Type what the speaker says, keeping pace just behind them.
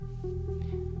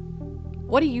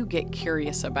What do you get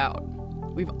curious about?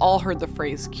 We've all heard the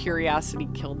phrase, curiosity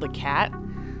killed the cat.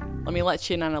 Let me let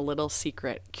you in on a little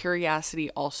secret. Curiosity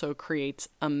also creates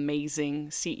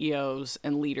amazing CEOs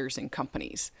and leaders in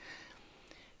companies.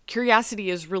 Curiosity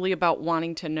is really about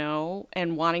wanting to know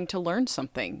and wanting to learn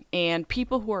something. And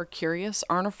people who are curious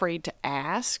aren't afraid to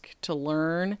ask, to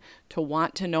learn, to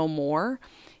want to know more.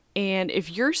 And if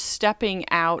you're stepping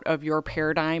out of your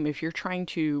paradigm, if you're trying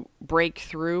to break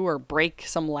through or break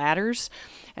some ladders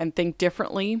and think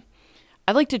differently,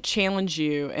 I'd like to challenge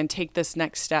you and take this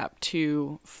next step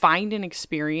to find an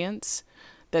experience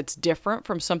that's different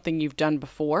from something you've done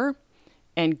before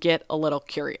and get a little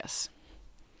curious.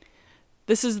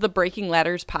 This is the Breaking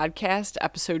Ladders podcast,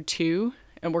 episode 2,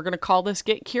 and we're going to call this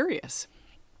Get Curious.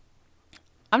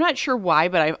 I'm not sure why,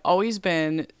 but I've always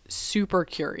been super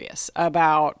curious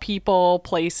about people,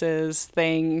 places,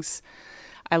 things.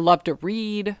 I love to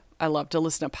read. I love to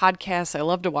listen to podcasts. I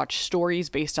love to watch stories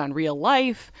based on real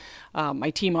life. My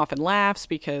team often laughs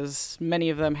because many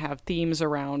of them have themes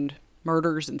around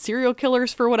murders and serial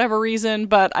killers for whatever reason,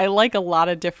 but I like a lot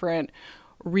of different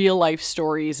real life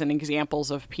stories and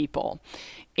examples of people.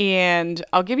 And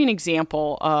I'll give you an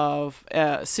example of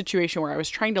a situation where I was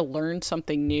trying to learn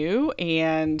something new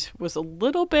and was a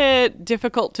little bit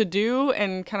difficult to do,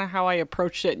 and kind of how I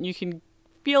approached it. And you can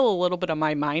feel a little bit of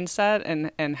my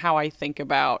mindset and how I think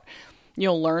about,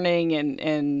 learning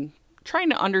and trying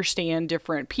to understand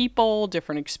different people,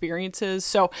 different experiences.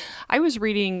 So I was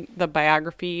reading the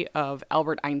biography of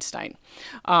Albert Einstein.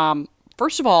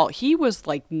 First of all, he was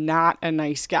not a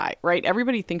nice guy, right?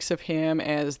 Everybody thinks of him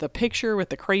as the picture with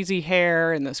the crazy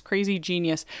hair and this crazy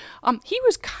genius. He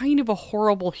was kind of a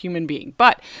horrible human being,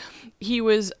 but he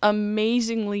was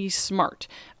amazingly smart.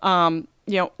 Who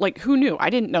knew? I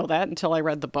didn't know that until I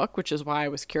read the book, which is why I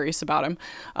was curious about him.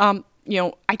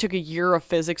 I took a year of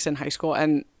physics in high school,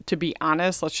 and to be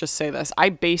honest, let's just say this. I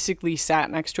basically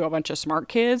sat next to a bunch of smart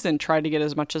kids and tried to get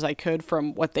as much as I could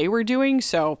from what they were doing.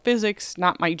 So physics,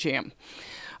 not my jam.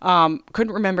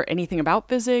 Couldn't remember anything about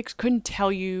physics, couldn't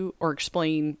tell you or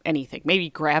explain anything. Maybe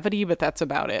gravity, but that's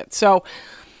about it. So,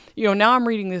 now I'm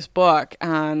reading this book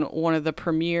on one of the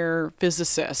premier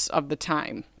physicists of the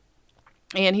time.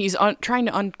 And he's trying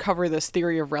to uncover this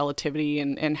theory of relativity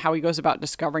and how he goes about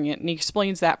discovering it. And he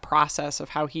explains that process of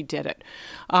how he did it.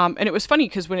 And it was funny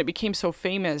because when it became so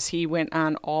famous, he went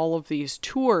on all of these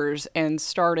tours and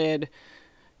started,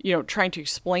 trying to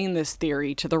explain this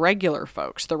theory to the regular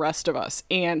folks, the rest of us.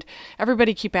 And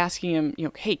everybody keep asking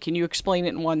him, hey, can you explain it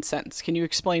in one sentence? Can you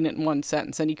explain it in one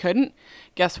sentence? And he couldn't.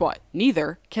 Guess what?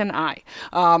 Neither can I.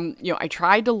 I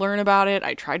tried to learn about it.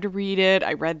 I tried to read it.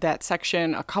 I read that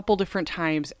section a couple different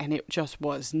times, and it just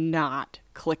was not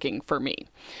clicking for me.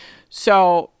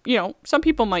 So, some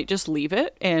people might just leave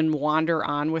it and wander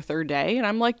on with their day. And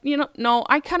I'm like, no,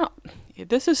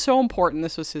 this is so important.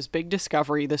 This was his big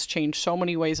discovery. This changed so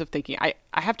many ways of thinking. I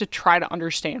have to try to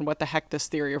understand what the heck this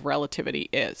theory of relativity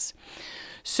is.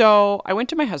 So I went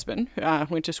to my husband,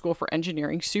 went to school for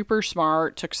engineering, super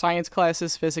smart, took science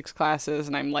classes, physics classes.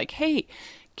 And I'm like, hey,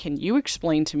 can you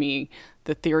explain to me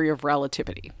the theory of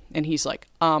relativity? And he's like,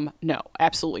 no,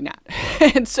 absolutely not.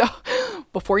 And so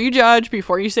before you judge,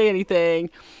 before you say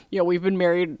anything, we've been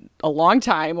married a long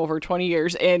time, over 20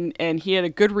 years, and he had a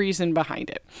good reason behind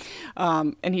it.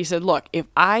 And he said, look, if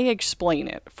I explain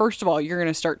it, first of all, you're going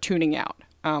to start tuning out.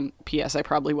 P.S. I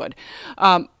probably would.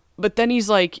 But then he's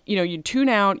like, you'd tune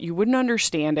out, you wouldn't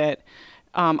understand it.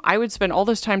 I would spend all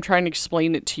this time trying to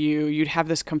explain it to you. You'd have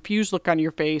this confused look on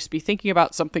your face, be thinking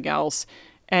about something else,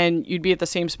 and you'd be at the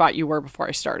same spot you were before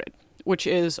I started, which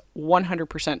is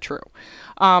 100% true.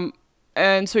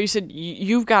 And so he said,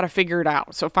 you've got to figure it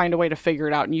out. So find a way to figure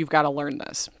it out, and you've got to learn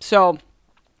this. So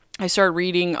I started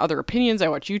reading other opinions. I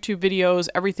watched YouTube videos,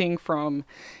 everything from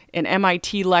an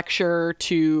MIT lecture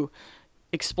to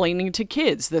explaining to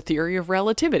kids the theory of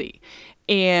relativity.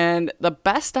 And the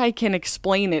best I can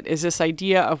explain it is this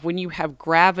idea of when you have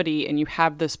gravity and you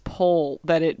have this pull,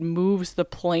 that it moves the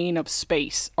plane of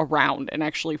space around and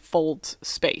actually folds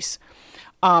space.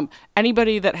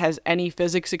 Anybody that has any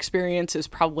physics experience is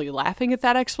probably laughing at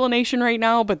that explanation right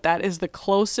now, but that is the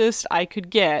closest I could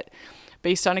get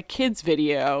based on a kid's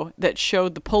video that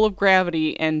showed the pull of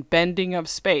gravity and bending of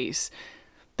space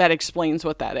that explains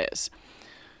what that is.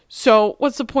 So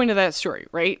what's the point of that story,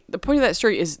 right? The point of that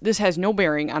story is this has no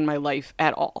bearing on my life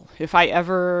at all. If I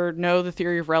ever know the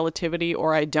theory of relativity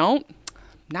or I don't,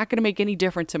 not going to make any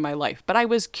difference in my life. But I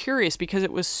was curious because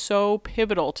it was so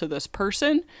pivotal to this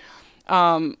person.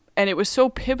 And it was so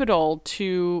pivotal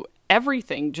to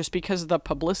everything just because of the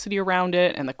publicity around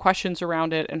it and the questions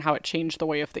around it and how it changed the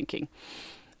way of thinking.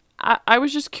 I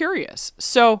was just curious.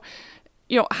 So,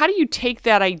 how do you take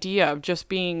that idea of just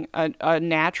being a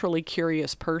naturally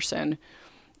curious person,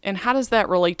 and how does that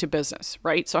relate to business,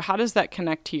 right? So how does that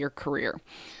connect to your career?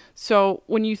 So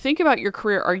when you think about your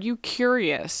career, are you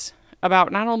curious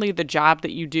about not only the job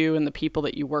that you do and the people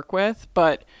that you work with,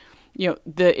 but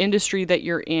the industry that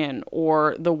you're in,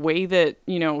 or the way that,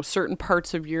 certain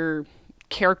parts of your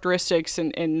characteristics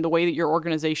and the way that your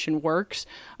organization works?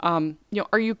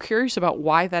 Are you curious about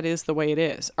why that is the way it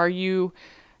is? Are you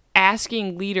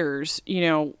asking leaders,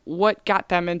 what got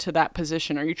them into that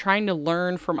position? Are you trying to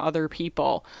learn from other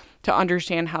people to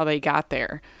understand how they got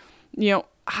there?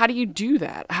 How do you do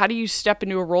that? How do you step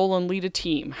into a role and lead a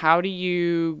team? How do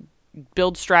you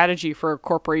build strategy for a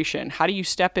corporation? How do you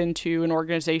step into an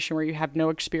organization where you have no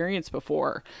experience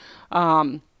before?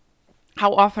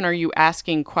 How often are you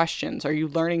asking questions? Are you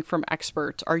learning from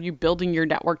experts? Are you building your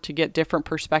network to get different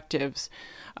perspectives?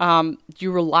 Do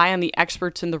you rely on the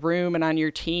experts in the room and on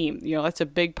your team? That's a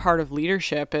big part of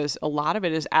leadership. Is a lot of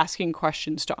it is asking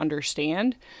questions to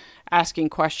understand, asking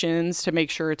questions to make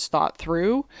sure it's thought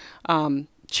through,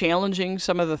 challenging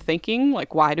some of the thinking,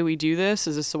 like, why do we do this?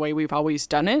 Is this the way we've always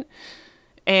done it?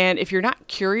 And if you're not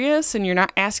curious and you're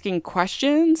not asking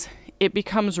questions, it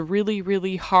becomes really,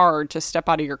 really hard to step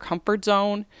out of your comfort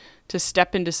zone, to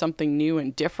step into something new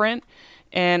and different.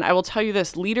 And I will tell you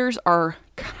this, leaders are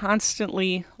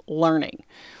constantly learning.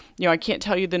 I can't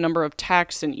tell you the number of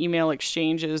texts and email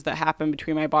exchanges that happen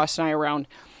between my boss and I around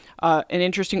an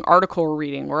interesting article we're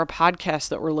reading, or a podcast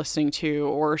that we're listening to,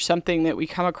 or something that we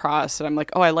come across and I'm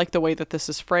like, oh, I like the way that this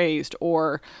is phrased,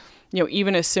 or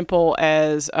even as simple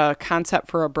as a concept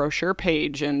for a brochure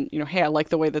page, and hey, I like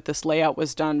the way that this layout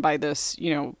was done by this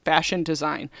fashion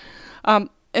design.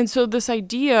 And so this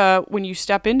idea, when you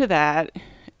step into that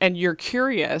and you're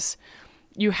curious,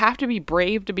 you have to be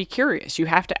brave to be curious. You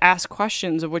have to ask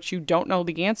questions of which you don't know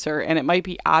the answer, and it might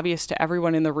be obvious to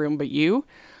everyone in the room but you.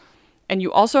 And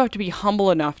you also have to be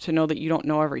humble enough to know that you don't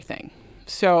know everything.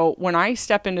 So when I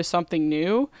step into something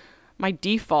new, my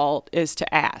default is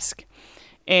to ask.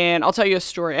 And I'll tell you a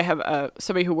story. I have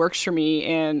somebody who works for me,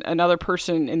 and another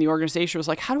person in the organization was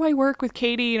like, how do I work with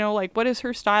Katie? What is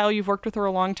her style? You've worked with her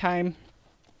a long time.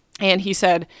 And he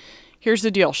said, here's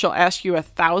the deal. She'll ask you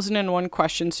 1,001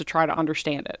 questions to try to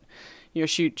understand it.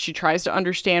 She tries to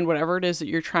understand whatever it is that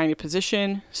you're trying to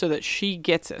position so that she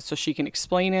gets it, so she can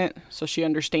explain it, so she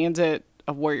understands it,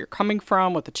 of where you're coming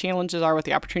from, what the challenges are, what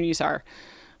the opportunities are.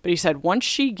 But he said, once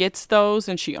she gets those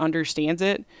and she understands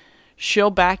it,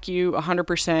 she'll back you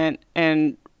 100%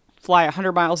 and fly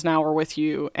 100 miles an hour with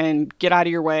you and get out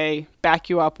of your way, back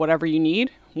you up, whatever you need,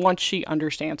 once she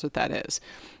understands what that is.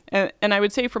 And I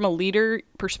would say from a leader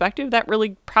perspective, that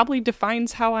really probably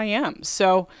defines how I am.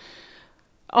 So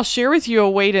I'll share with you a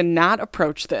way to not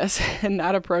approach this and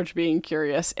not approach being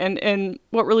curious. And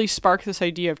what really sparked this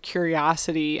idea of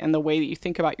curiosity and the way that you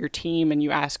think about your team and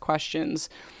you ask questions,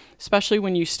 especially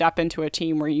when you step into a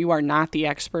team where you are not the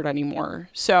expert anymore.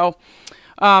 So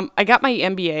I got my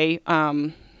MBA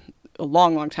a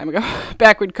long, long time ago,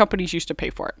 back when companies used to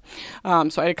pay for it.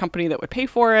 So I had a company that would pay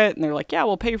for it, and they're like, yeah,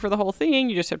 we'll pay for the whole thing.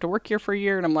 You just have to work here for a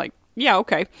year. And I'm like, yeah,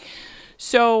 okay.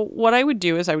 So what I would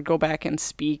do is I would go back and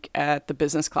speak at the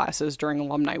business classes during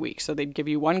alumni week. So they'd give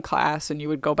you one class and you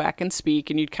would go back and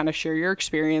speak, and you'd kind of share your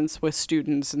experience with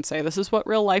students and say, this is what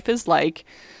real life is like.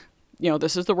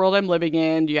 This is the world I'm living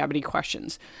in. Do you have any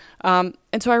questions? And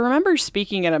so I remember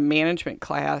speaking at a management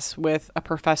class with a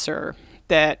professor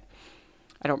that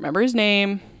I don't remember his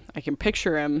name. I can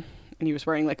picture him. And he was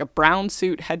wearing like a brown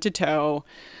suit head to toe.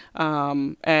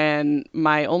 And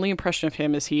my only impression of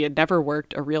him is he had never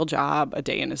worked a real job a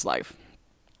day in his life.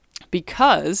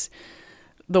 Because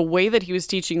the way that he was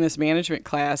teaching this management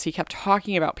class, he kept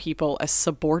talking about people as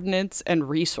subordinates and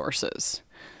resources.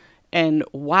 And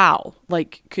wow,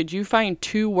 could you find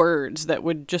 2 words that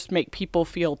would just make people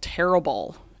feel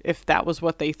terrible if that was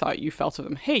what they thought you felt of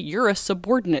them? Hey, you're a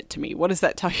subordinate to me. What does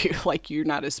that tell you? You're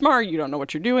not as smart. You don't know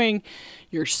what you're doing.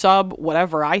 You're sub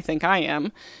whatever I think I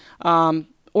am.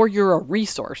 Or you're a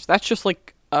resource. That's just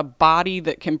like a body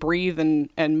that can breathe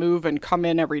and move and come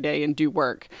in every day and do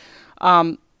work.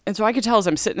 And so I could tell as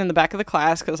I'm sitting in the back of the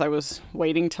class, because I was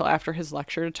waiting till after his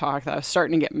lecture to talk, that I was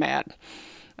starting to get mad.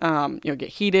 Get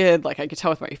heated. I could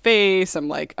tell with my face. I'm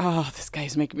like, oh, this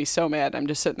guy's making me so mad. I'm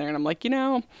just sitting there and I'm like,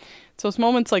 it's those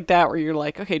moments like that where you're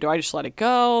like, okay, do I just let it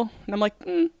go? And I'm like,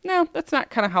 no, that's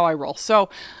not kind of how I roll. So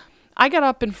I got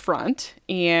up in front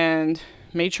and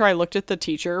made sure I looked at the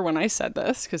teacher when I said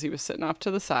this, because he was sitting off to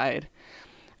the side.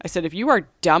 I said, if you are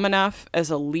dumb enough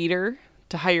as a leader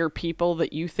to hire people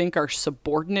that you think are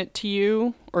subordinate to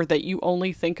you, or that you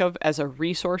only think of as a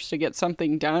resource to get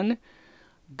something done,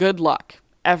 good luck.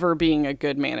 ever being a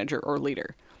good manager or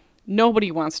leader.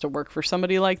 Nobody wants to work for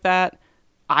somebody like that.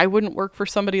 I wouldn't work for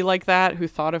somebody like that who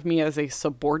thought of me as a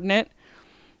subordinate.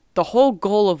 The whole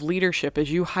goal of leadership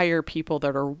is you hire people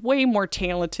that are way more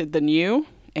talented than you,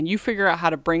 and you figure out how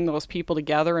to bring those people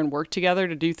together and work together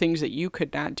to do things that you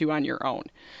could not do on your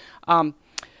own.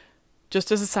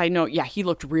 Just as a side note, yeah, he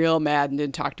looked real mad and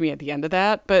didn't talk to me at the end of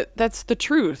that, but that's the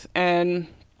truth. And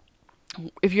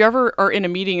if you ever are in a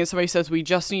meeting and somebody says, we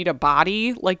just need a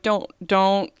body, like,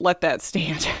 don't let that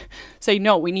stand. Say,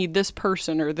 no, we need this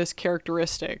person or this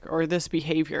characteristic or this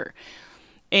behavior.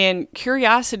 And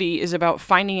curiosity is about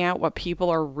finding out what people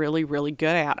are really, really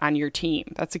good at on your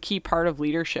team. That's a key part of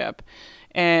leadership.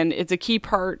 And it's a key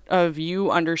part of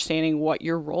you understanding what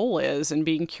your role is and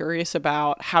being curious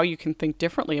about how you can think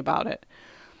differently about it.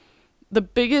 The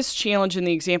biggest challenge in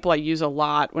the example I use a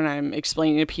lot when I'm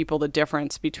explaining to people the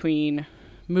difference between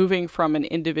moving from an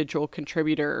individual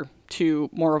contributor to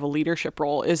more of a leadership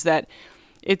role is that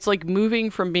it's like moving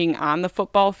from being on the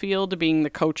football field to being the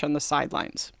coach on the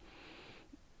sidelines.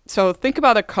 So think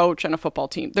about a coach on a football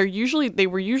team. They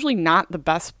were usually not the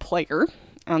best player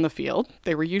on the field.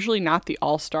 They were usually not the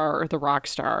all-star or the rock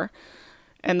star.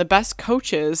 And the best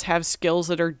coaches have skills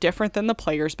that are different than the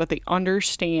players, but they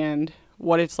understand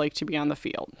what it's like to be on the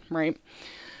field, right?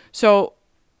 So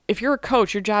if you're a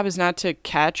coach, your job is not to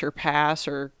catch or pass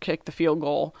or kick the field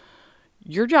goal.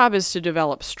 Your job is to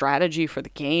develop strategy for the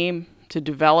game, to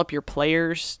develop your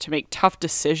players, to make tough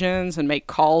decisions and make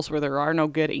calls where there are no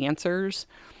good answers.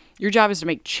 Your job is to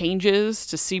make changes,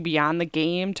 to see beyond the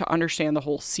game, to understand the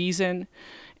whole season.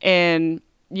 And,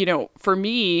 for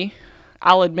me,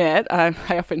 I'll admit, I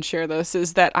often share this,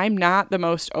 is that I'm not the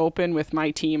most open with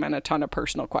my team on a ton of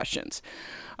personal questions.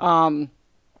 I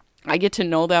get to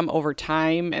know them over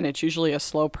time, and it's usually a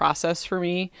slow process for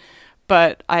me.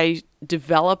 But I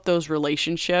develop those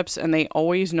relationships, and they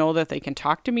always know that they can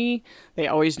talk to me. They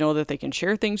always know that they can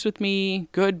share things with me,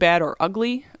 good, bad, or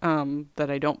ugly,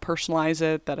 that I don't personalize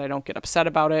it, that I don't get upset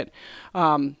about it.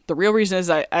 The real reason is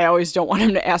I always don't want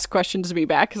them to ask questions to me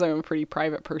back because I'm a pretty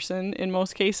private person in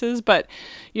most cases. But,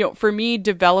 for me,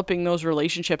 developing those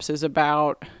relationships is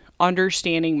about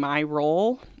understanding my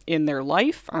role in their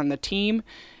life, on the team,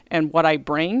 and what I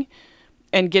bring.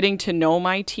 And getting to know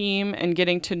my team and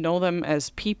getting to know them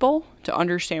as people, to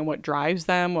understand what drives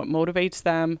them, what motivates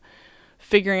them,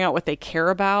 figuring out what they care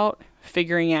about,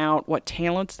 figuring out what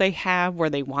talents they have, where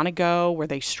they want to go, where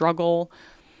they struggle,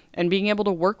 and being able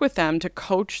to work with them to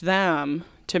coach them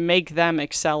to make them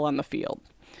excel on the field.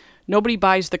 Nobody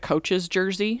buys the coach's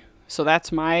jersey, so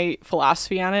that's my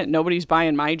philosophy on it. Nobody's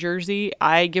buying my jersey.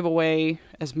 I give away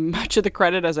as much of the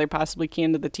credit as I possibly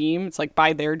can to the team. It's like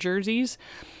buy their jerseys.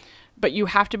 But you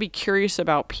have to be curious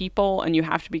about people, and you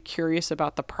have to be curious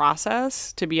about the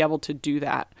process to be able to do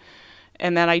that.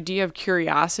 And that idea of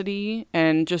curiosity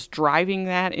and just driving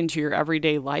that into your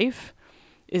everyday life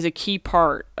is a key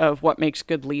part of what makes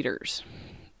good leaders.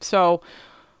 So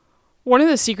one of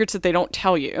the secrets that they don't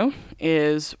tell you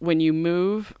is when you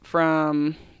move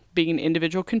from being an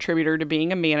individual contributor to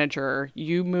being a manager,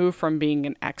 you move from being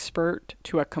an expert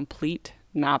to a complete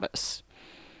novice.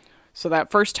 So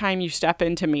that first time you step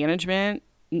into management,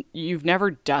 you've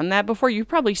never done that before. You've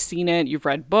probably seen it. You've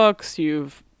read books.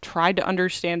 You've tried to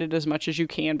understand it as much as you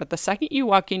can. But the second you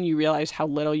walk in, you realize how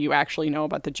little you actually know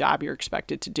about the job you're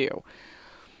expected to do.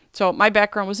 So my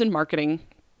background was in marketing.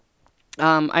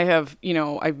 I've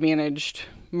managed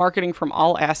marketing from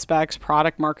all aspects,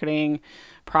 product marketing,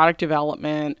 product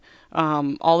development,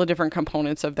 all the different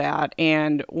components of that.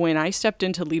 And when I stepped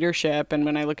into leadership, and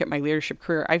when I look at my leadership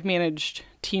career, I've managed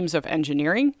teams of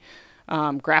engineering,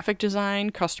 graphic design,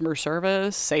 customer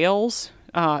service, sales,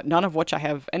 none of which I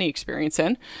have any experience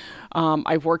in.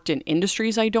 I've worked in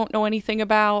industries I don't know anything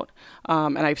about,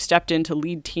 and I've stepped in to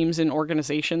lead teams in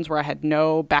organizations where I had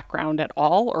no background at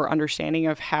all or understanding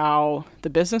of how the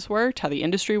business worked, how the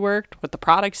industry worked, what the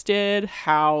products did,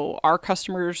 how our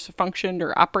customers functioned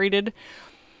or operated.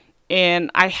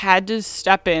 And I had to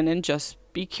step in and just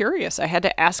be curious. I had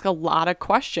to ask a lot of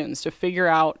questions to figure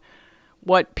out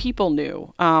what people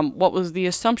knew, what was the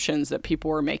assumptions that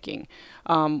people were making,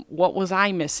 what was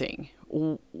I missing,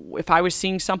 if I was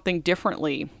seeing something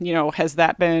differently, has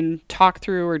that been talked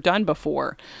through or done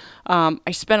before?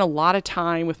 I spent a lot of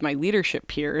time with my leadership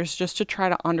peers just to try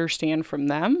to understand from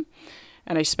them.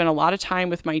 And I spent a lot of time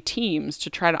with my teams to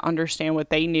try to understand what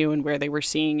they knew and where they were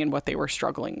seeing and what they were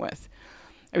struggling with.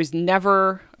 I was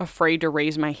never afraid to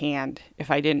raise my hand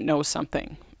if I didn't know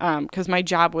something, because my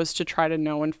job was to try to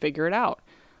know and figure it out.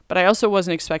 But I also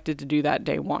wasn't expected to do that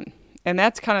day one. And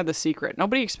that's kind of the secret.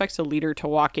 Nobody expects a leader to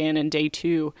walk in and day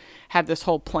 2 have this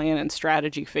whole plan and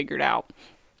strategy figured out.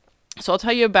 So I'll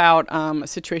tell you about a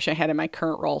situation I had in my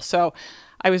current role. So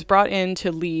I was brought in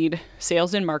to lead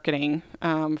sales and marketing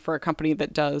for a company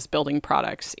that does building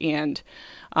products. And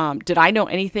did I know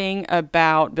anything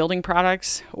about building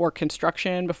products or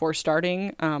construction before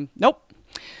starting? Nope.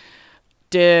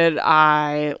 Did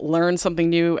I learn something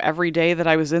new every day that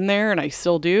I was in there? And I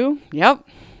still do? Yep.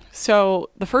 So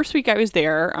the first week I was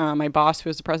there, my boss, who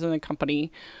was the president of the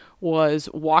company, was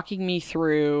walking me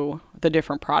through the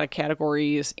different product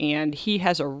categories, and he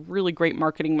has a really great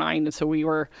marketing mind. And so we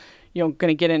were, going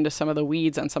to get into some of the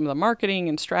weeds on some of the marketing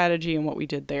and strategy and what we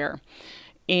did there.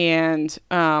 And,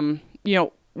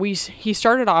 he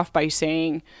started off by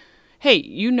saying, hey,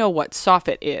 you know what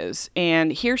soffit is,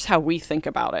 and here's how we think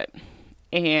about it.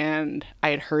 And I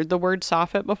had heard the word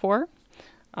soffit before,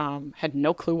 had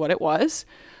no clue what it was.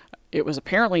 It was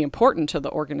apparently important to the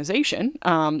organization. It's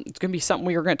going to be something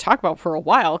we were going to talk about for a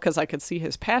while because I could see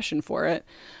his passion for it.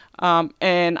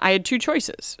 And I had 2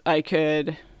 choices. I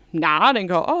could nod and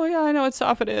go, oh yeah, I know what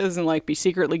soffit is, and be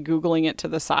secretly Googling it to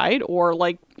the side, or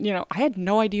I had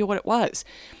no idea what it was.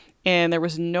 And there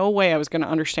was no way I was going to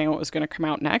understand what was going to come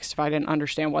out next if I didn't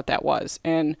understand what that was.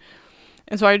 And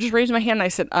so I just raised my hand and I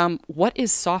said, what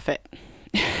is soffit?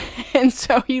 And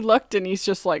so he looked and he's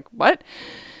just like, what?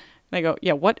 And I go,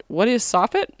 yeah, what is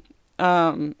soffit?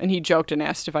 And he joked and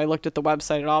asked if I looked at the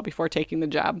website at all before taking the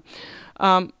job.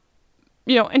 And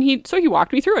he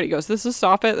walked me through it. He goes, this is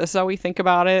soffit. This is how we think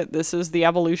about it. This is the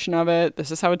evolution of it. This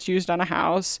is how it's used on a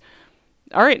house.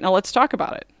 All right, now let's talk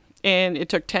about it. And it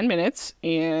took 10 minutes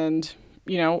and,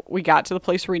 we got to the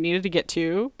place where we needed to get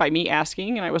to by me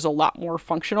asking, and I was a lot more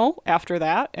functional after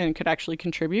that and could actually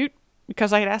contribute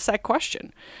because I had asked that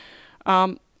question.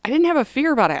 I didn't have a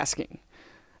fear about asking.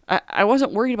 I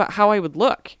wasn't worried about how I would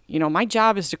look. My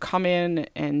job is to come in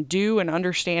and do and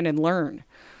understand and learn.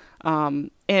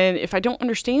 And if I don't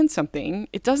understand something,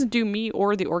 it doesn't do me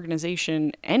or the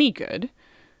organization any good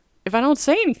if I don't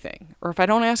say anything or if I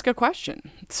don't ask a question.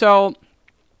 So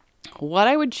what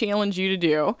I would challenge you to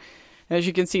do, as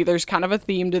you can see, there's kind of a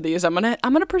theme to these. I'm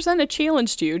gonna present a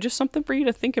challenge to you, just something for you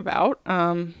to think about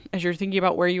as you're thinking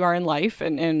about where you are in life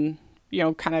and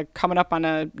kind of coming up on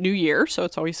a new year. So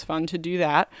it's always fun to do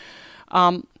that.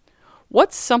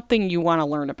 What's something you want to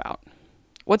learn about?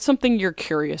 What's something you're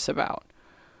curious about?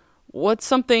 What's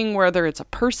something, whether it's a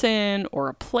person or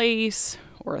a place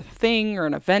or a thing or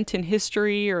an event in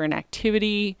history or an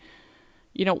activity,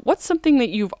 what's something that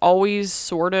you've always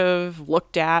sort of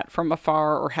looked at from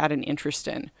afar or had an interest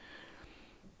in?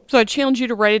 So I challenge you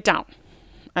to write it down.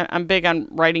 I'm big on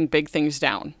writing big things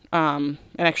down and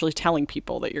actually telling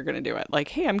people that you're going to do it. Like,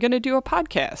 hey, I'm going to do a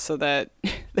podcast, so that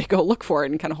they go look for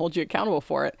it and kind of hold you accountable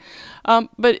for it.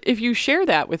 But if you share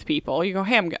that with people, you go,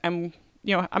 hey,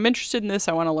 I'm interested in this.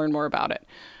 I want to learn more about it.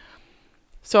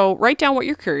 So write down what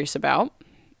you're curious about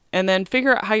and then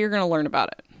figure out how you're going to learn about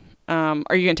it.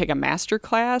 Are you going to take a master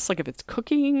class? Like if it's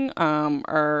cooking,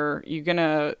 are you going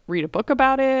to read a book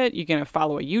about it? You going to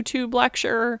follow a YouTube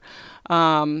lecture?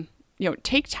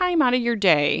 Take time out of your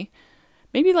day,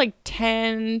 maybe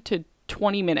 10 to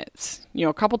 20 minutes,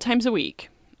 a couple times a week,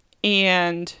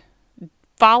 and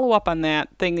follow up on that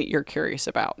thing that you're curious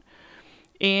about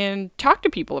and talk to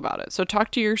people about it. So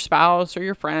talk to your spouse or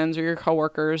your friends or your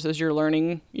coworkers as you're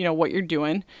learning, what you're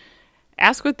doing.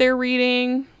 Ask what they're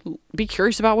reading. Be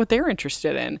curious about what they're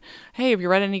interested in. Hey, have you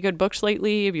read any good books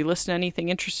lately? Have you listened to anything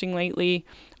interesting lately?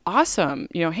 Awesome.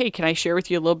 Hey, can I share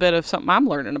with you a little bit of something I'm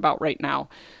learning about right now?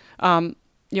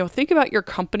 Think about your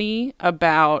company,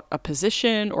 about a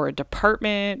position or a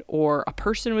department or a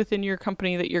person within your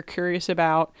company that you're curious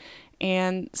about,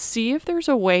 and see if there's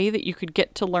a way that you could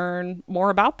get to learn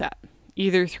more about that,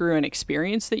 either through an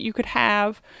experience that you could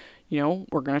have.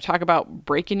 We're going to talk about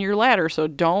breaking your ladder, so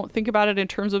don't think about it in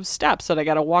terms of steps that I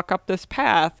got to walk up this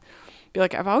path. Be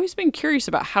like, I've always been curious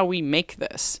about how we make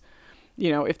this.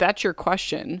 If that's your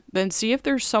question, then see if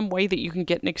there's some way that you can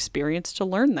get an experience to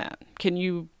learn that. Can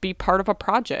you be part of a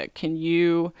project? Can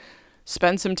you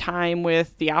spend some time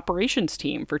with the operations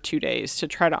team for 2 days to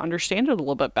try to understand it a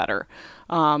little bit better?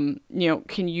 Can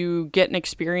you get an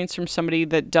experience from somebody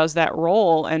that does that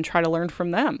role and try to learn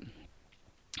from them?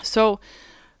 So,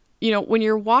 when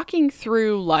you're walking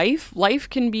through life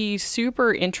can be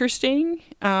super interesting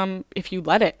if you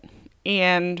let it.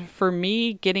 And for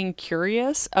me, getting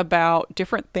curious about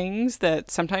different things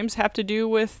that sometimes have to do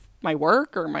with my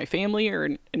work or my family or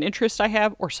an interest I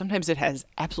have, or sometimes it has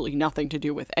absolutely nothing to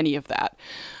do with any of that.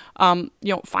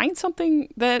 Find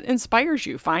something that inspires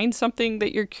you. Find something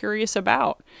that you're curious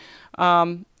about.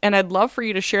 And I'd love for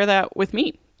you to share that with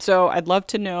me. So I'd love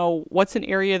to know what's an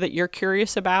area that you're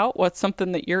curious about, what's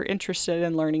something that you're interested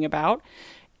in learning about,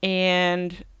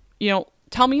 and,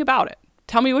 tell me about it.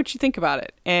 Tell me what you think about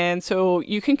it. And so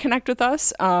you can connect with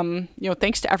us.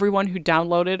 Thanks to everyone who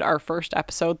downloaded our first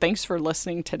episode. Thanks for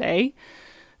listening today.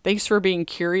 Thanks for being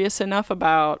curious enough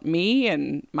about me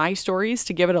and my stories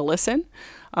to give it a listen.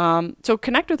 So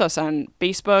connect with us on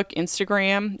Facebook,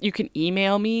 Instagram. You can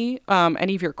email me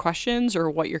any of your questions or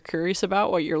what you're curious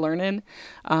about, what you're learning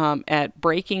at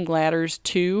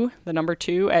breakingladders2, the number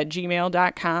 2, at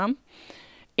gmail.com.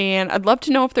 And I'd love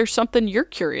to know if there's something you're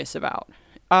curious about.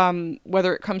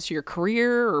 Whether it comes to your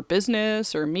career or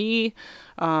business or me,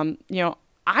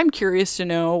 I'm curious to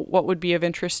know what would be of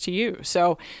interest to you.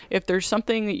 So if there's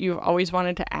something that you've always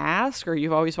wanted to ask or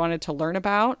you've always wanted to learn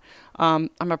about, I'm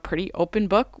a pretty open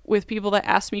book with people that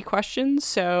ask me questions.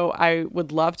 So I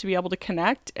would love to be able to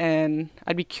connect, and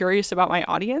I'd be curious about my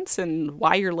audience and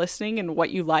why you're listening and what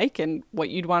you like and what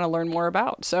you'd want to learn more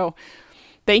about. So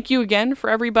thank you again for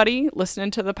everybody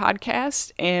listening to the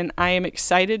podcast, and I am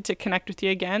excited to connect with you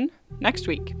again next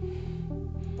week.